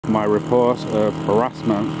my report of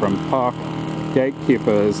harassment from park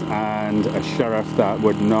gatekeepers and a sheriff that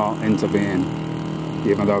would not intervene,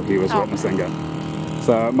 even though he was witnessing it.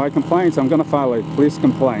 So my complaint, I'm going to file a police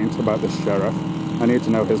complaint about the sheriff. I need to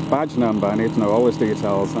know his badge number, I need to know all his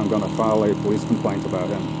details. I'm going to file a police complaint about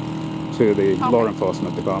him to the law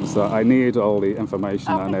enforcement department. So I need all the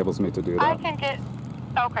information that enables me to do that.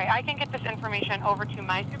 I can get this information over to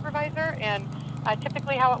my supervisor, and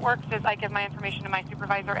typically how it works is I give my information to my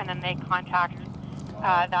supervisor, and then they contact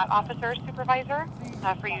that officer's supervisor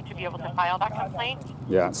for you to be able to file that complaint.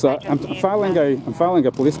 Yeah, so I'm filing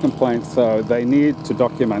a police complaint, so they need to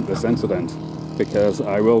document this incident, because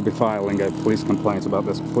I will be filing a police complaint about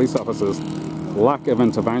this police officer's lack of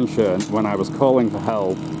intervention. When I was calling for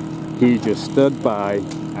help, he just stood by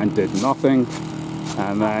and did nothing,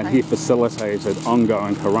 and then he facilitated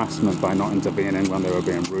ongoing harassment by not intervening when they were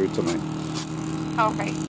being rude to me. Okay.